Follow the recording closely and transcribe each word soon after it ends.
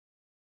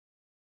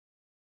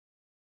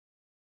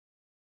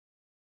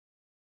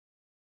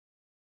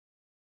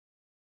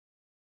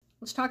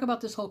Let's talk about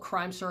this whole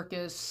crime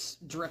circus,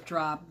 drip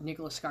drop,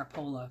 Nicholas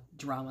Scarpola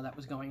drama that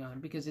was going on,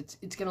 because it's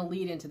going to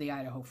lead into the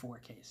Idaho 4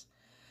 case.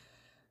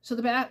 So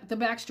the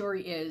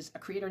backstory is a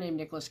creator named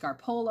Nicholas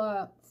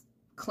Scarpola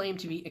claimed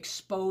to be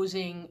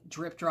exposing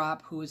Drip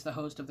Drop, who is the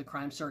host of the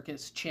Crime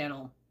Circus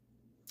channel,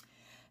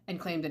 and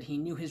claimed that he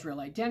knew his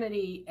real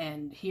identity,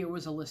 and here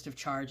was a list of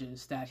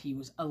charges that he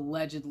was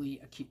allegedly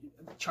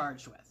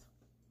charged with.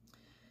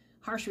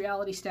 Harsh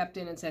Reality stepped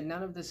in and said,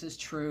 none of this is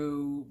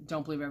true,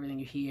 don't believe everything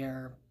you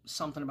hear,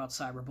 something about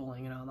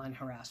cyberbullying and online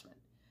harassment.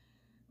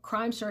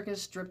 Crime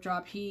Circus, Drip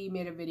Drop, he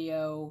made a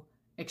video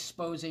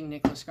exposing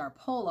Nicholas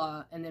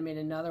Scarpola, and then made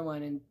another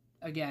one and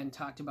again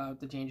talked about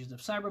the dangers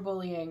of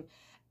cyberbullying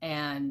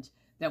and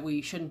that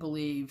we shouldn't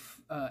believe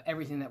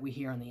everything that we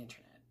hear on the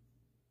internet.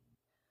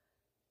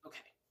 Okay,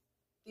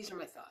 these are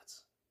my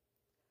thoughts.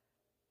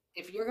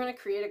 If you're going to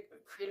create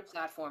a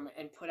platform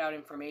and put out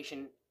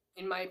information,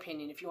 in my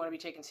opinion, if you want to be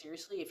taken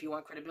seriously, if you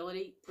want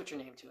credibility, put your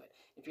name to it.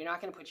 If you're not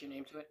going to put your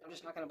name to it, I'm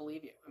just not going to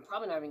believe you. I'm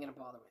probably not even going to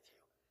bother with you.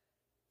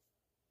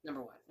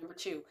 Number one. Number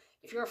two,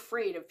 if you're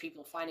afraid of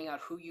people finding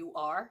out who you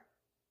are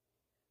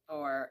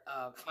or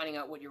finding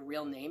out what your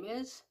real name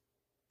is,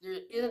 there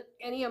isn't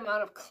any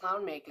amount of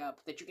clown makeup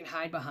that you can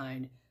hide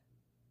behind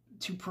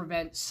to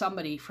prevent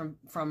somebody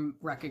from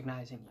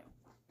recognizing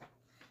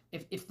you.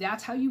 If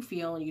that's how you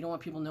feel and you don't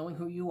want people knowing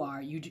who you are,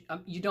 you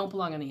don't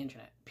belong on the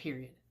internet,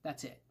 period.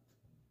 That's it.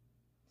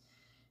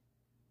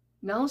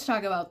 Now let's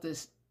talk about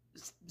this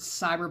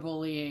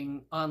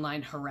cyberbullying,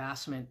 online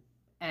harassment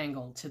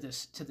angle to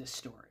this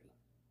story.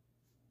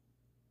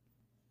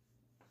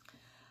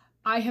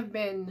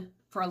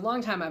 For a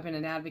long time, I've been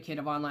an advocate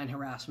of online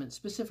harassment,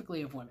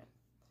 specifically of women.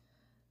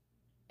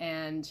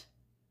 And,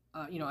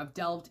 I've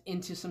delved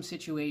into some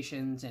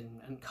situations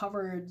and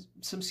uncovered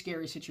some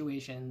scary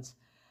situations.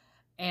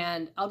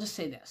 And I'll just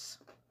say this.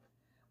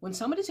 When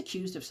somebody's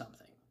accused of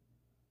something,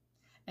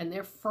 and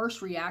their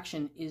first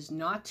reaction is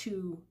not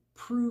to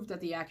prove that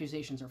the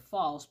accusations are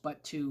false,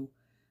 but to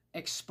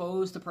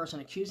expose the person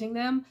accusing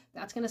them,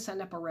 that's going to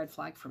send up a red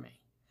flag for me.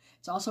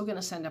 It's also going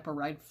to send up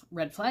a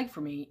red flag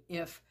for me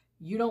if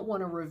you don't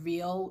want to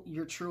reveal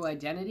your true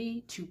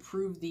identity to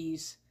prove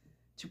these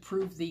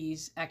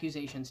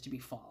accusations to be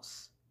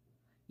false.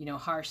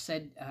 Harsh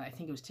said, I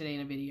think it was today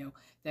in a video,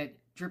 that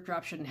Drip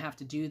Drop shouldn't have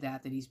to do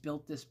that he's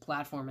built this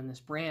platform and this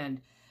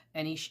brand,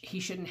 and he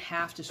shouldn't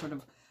have to sort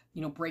of,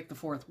 break the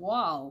fourth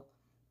wall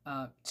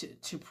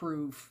to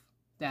prove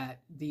that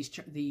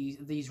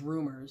these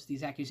rumors,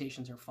 these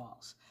accusations are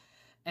false.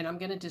 And I'm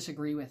going to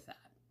disagree with that.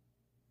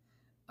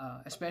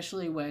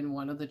 Especially when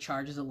one of the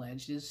charges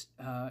alleged is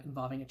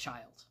involving a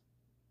child.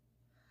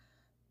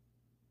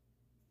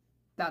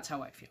 That's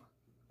how I feel.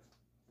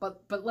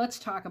 But let's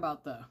talk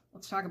about the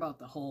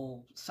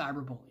whole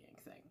cyberbullying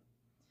thing.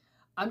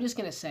 I'm just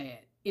going to say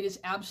it. It is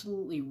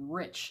absolutely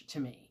rich to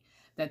me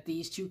that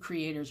these two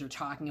creators are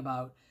talking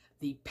about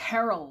the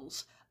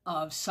perils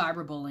of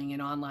cyberbullying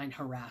and online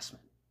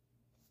harassment.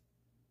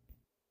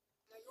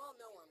 Now you all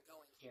know where I'm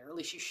going here, at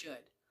least you should.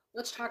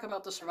 Let's talk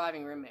about the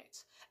surviving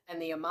roommates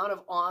and the amount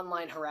of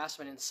online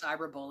harassment and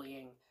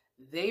cyberbullying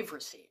they've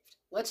received.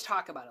 Let's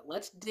talk about it.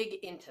 Let's dig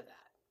into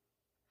that.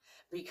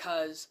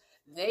 Because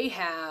they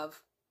have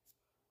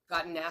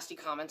gotten nasty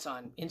comments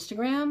on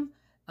Instagram.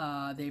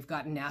 They've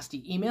gotten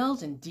nasty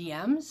emails and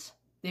DMs.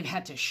 They've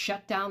had to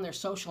shut down their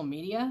social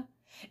media.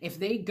 If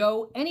they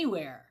go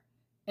anywhere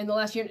in the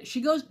last year,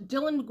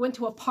 Dylan went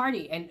to a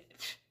party and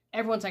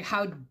everyone's like,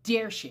 how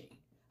dare she?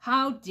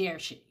 How dare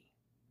she?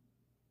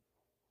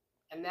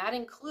 And that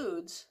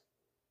includes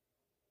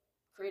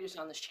creators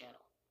on this channel,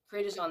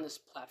 creators on this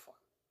platform.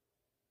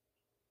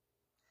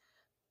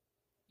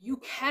 You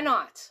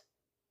cannot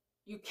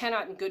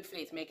in good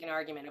faith make an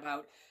argument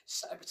about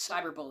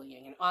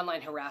cyberbullying and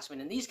online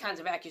harassment and these kinds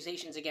of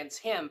accusations against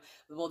him.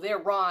 Well, they're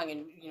wrong,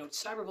 and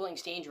cyberbullying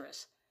is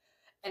dangerous.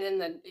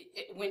 And then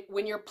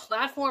when your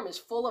platform is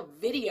full of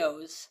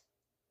videos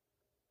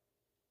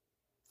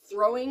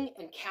throwing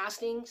and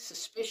casting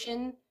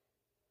suspicion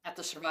at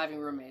the surviving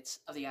roommates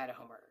of the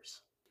Idaho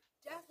murders.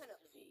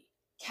 Definitely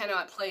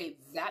cannot play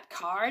that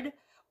card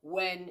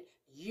when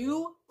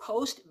you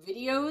post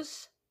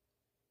videos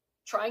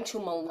trying to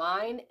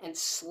malign and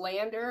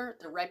slander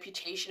the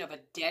reputation of a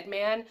dead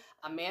man,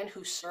 a man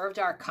who served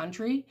our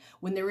country,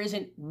 when there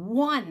isn't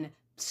one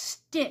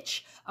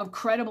stitch of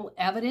credible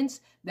evidence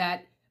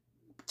that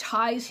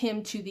ties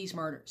him to these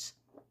murders.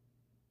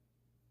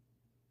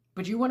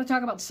 But you want to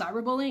talk about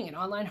cyberbullying and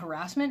online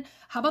harassment?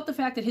 How about the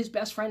fact that his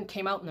best friend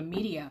came out in the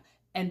media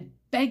and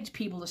begged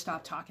people to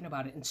stop talking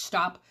about it and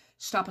stop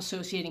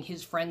associating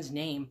his friend's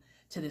name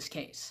to this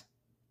case?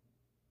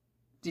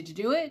 Did you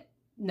do it?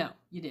 No,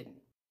 you didn't.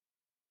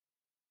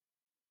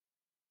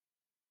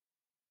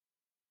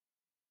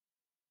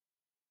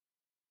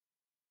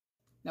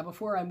 Now,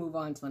 before I move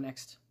on to the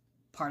next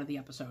part of the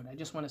episode, I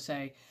just want to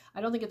say,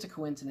 I don't think it's a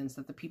coincidence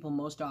that the people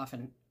most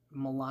often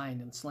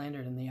maligned and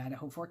slandered in the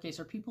Idaho 4 case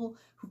are people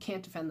who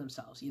can't defend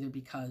themselves, either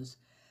because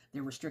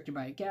they're restricted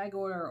by a gag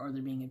order, or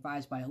they're being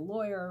advised by a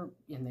lawyer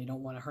and they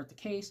don't want to hurt the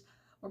case,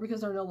 or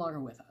because they're no longer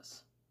with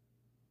us.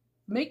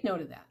 make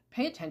note of that.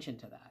 Pay attention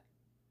to that.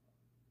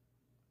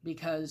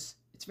 Because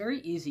it's very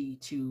easy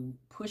to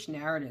push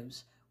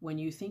narratives when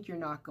you think you're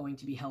not going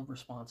to be held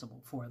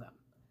responsible for them.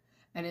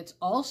 And it's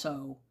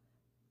also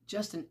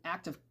just an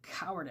act of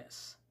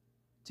cowardice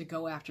to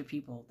go after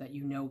people that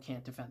you know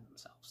can't defend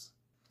themselves.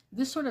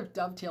 This sort of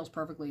dovetails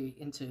perfectly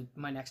into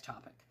my next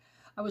topic.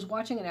 I was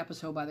watching an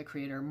episode by the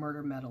creator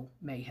Murder Metal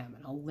Mayhem,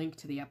 and I'll link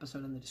to the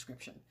episode in the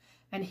description.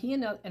 And he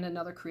and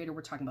another creator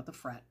were talking about the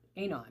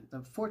Fratanon, the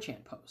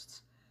 4chan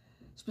posts,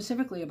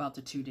 specifically about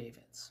the two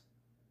Davids.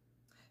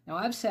 Now,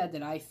 I've said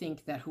that I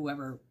think that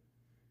whoever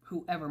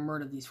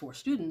murdered these 4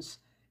 students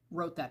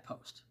wrote that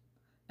post.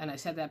 And I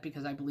said that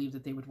because I believe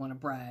that they would want to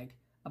brag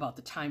about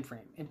the time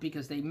frame, and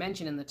because they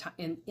mention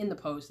in the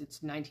post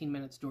it's 19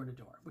 minutes door to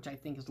door, which I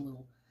think is a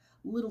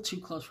little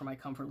too close for my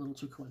comfort, a little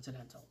too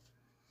coincidental.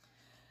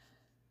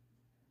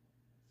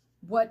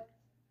 What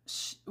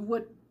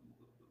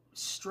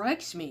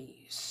strikes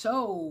me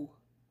so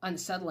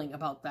unsettling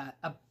about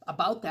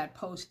that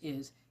post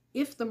is,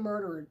 if the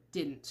murderer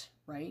didn't,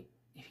 right?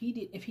 If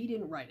he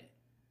didn't write it,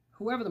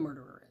 whoever the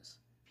murderer is,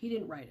 if he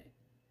didn't write it,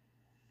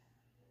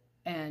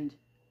 and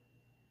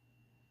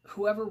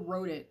whoever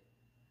wrote it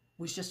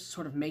was just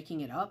sort of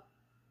making it up,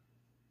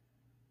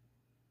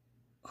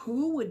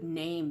 who would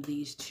name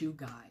these two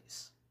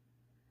guys?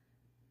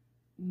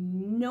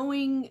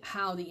 Knowing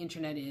how the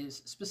internet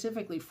is,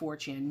 specifically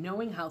 4chan,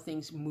 knowing how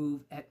things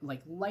move at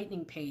like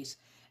lightning pace,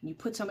 and you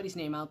put somebody's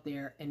name out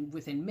there, and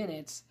within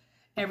minutes,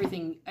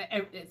 everything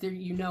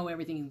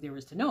there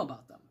is to know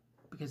about them,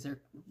 because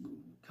they're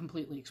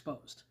completely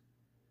exposed.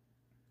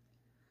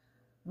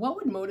 What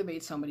would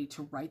motivate somebody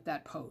to write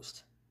that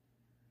post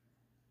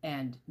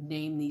and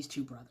name these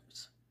two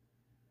brothers,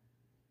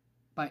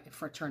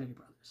 fraternity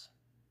brothers?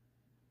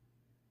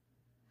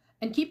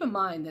 And keep in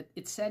mind that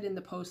it said in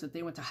the post that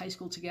they went to high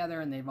school together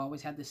and they've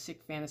always had this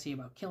sick fantasy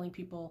about killing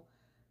people.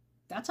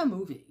 That's a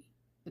movie.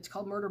 It's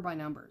called Murder by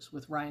Numbers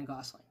with Ryan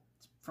Gosling.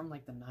 It's from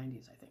like the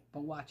 90s, I think.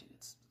 But watch it.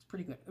 It's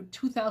pretty good.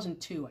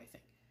 2002, I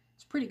think.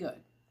 It's pretty good.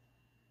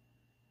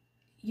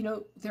 You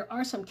know, there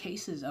are some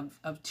cases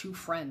of two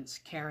friends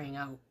carrying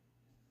out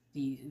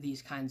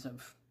these kinds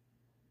of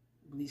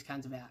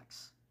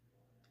acts,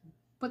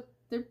 but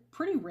they're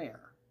pretty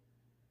rare.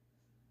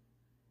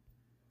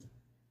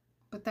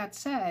 But that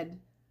said,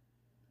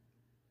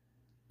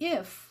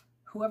 if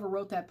whoever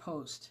wrote that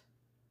post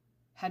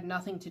had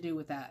nothing to do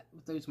with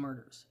those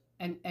murders,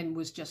 and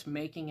was just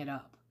making it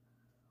up,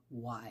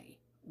 why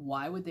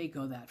would they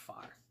go that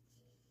far?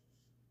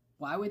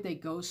 Why would they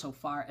go so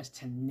far as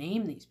to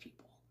name these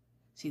people?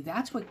 See,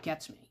 that's what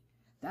gets me.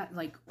 That,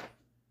 like,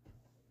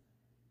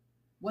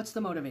 what's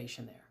the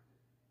motivation there?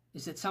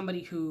 Is it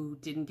somebody who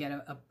didn't get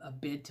a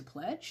bid to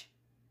pledge?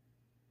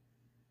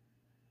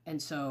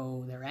 And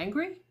so they're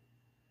angry?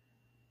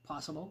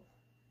 Possible.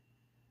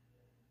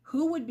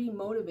 Who would be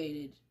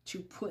motivated to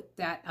put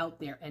that out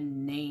there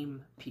and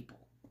name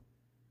people?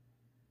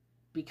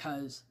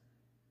 Because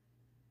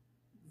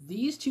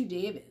these two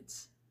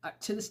Davids,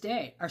 to this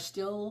day, are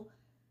still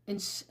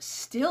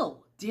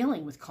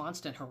dealing with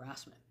constant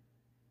harassment.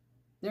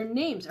 Their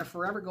names are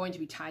forever going to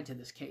be tied to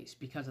this case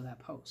because of that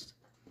post.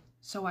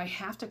 So I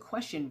have to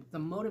question the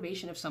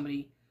motivation of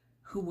somebody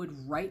who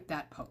would write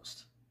that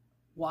post.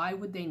 Why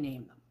would they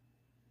name them?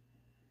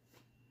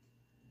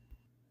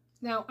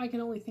 Now, I can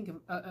only think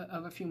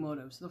of a few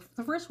motives.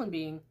 The first one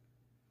being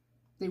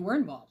they were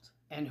involved,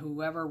 and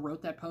whoever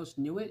wrote that post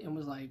knew it and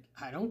was like,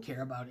 I don't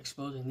care about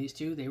exposing these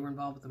two. They were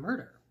involved with the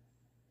murder.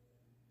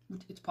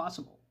 It's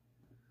possible.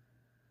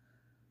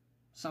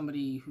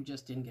 Somebody who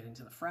just didn't get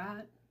into the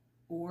frat,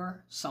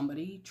 or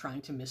somebody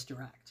trying to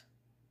misdirect.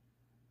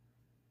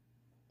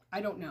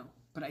 I don't know,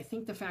 but I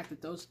think the fact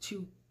that those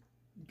two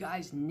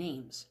guys'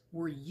 names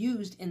were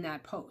used in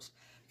that post,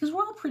 because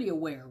we're all pretty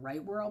aware,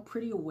 right? We're all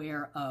pretty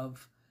aware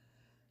of,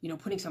 you know,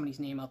 putting somebody's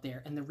name out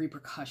there and the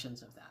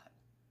repercussions of that.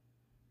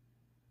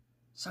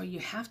 So you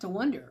have to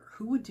wonder,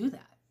 who would do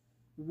that?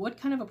 What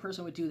kind of a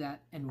person would do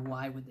that, and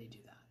why would they do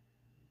that?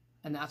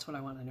 And that's what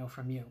I want to know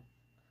from you.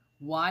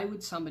 Why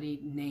would somebody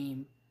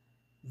name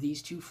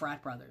these two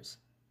frat brothers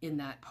in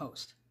that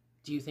post?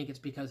 Do you think it's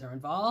because they're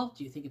involved?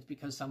 Do you think it's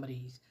because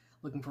somebody's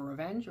looking for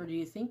revenge? Or do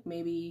you think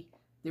maybe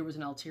there was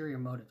an ulterior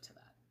motive to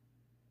that?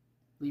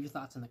 Leave your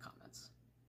thoughts in the comments.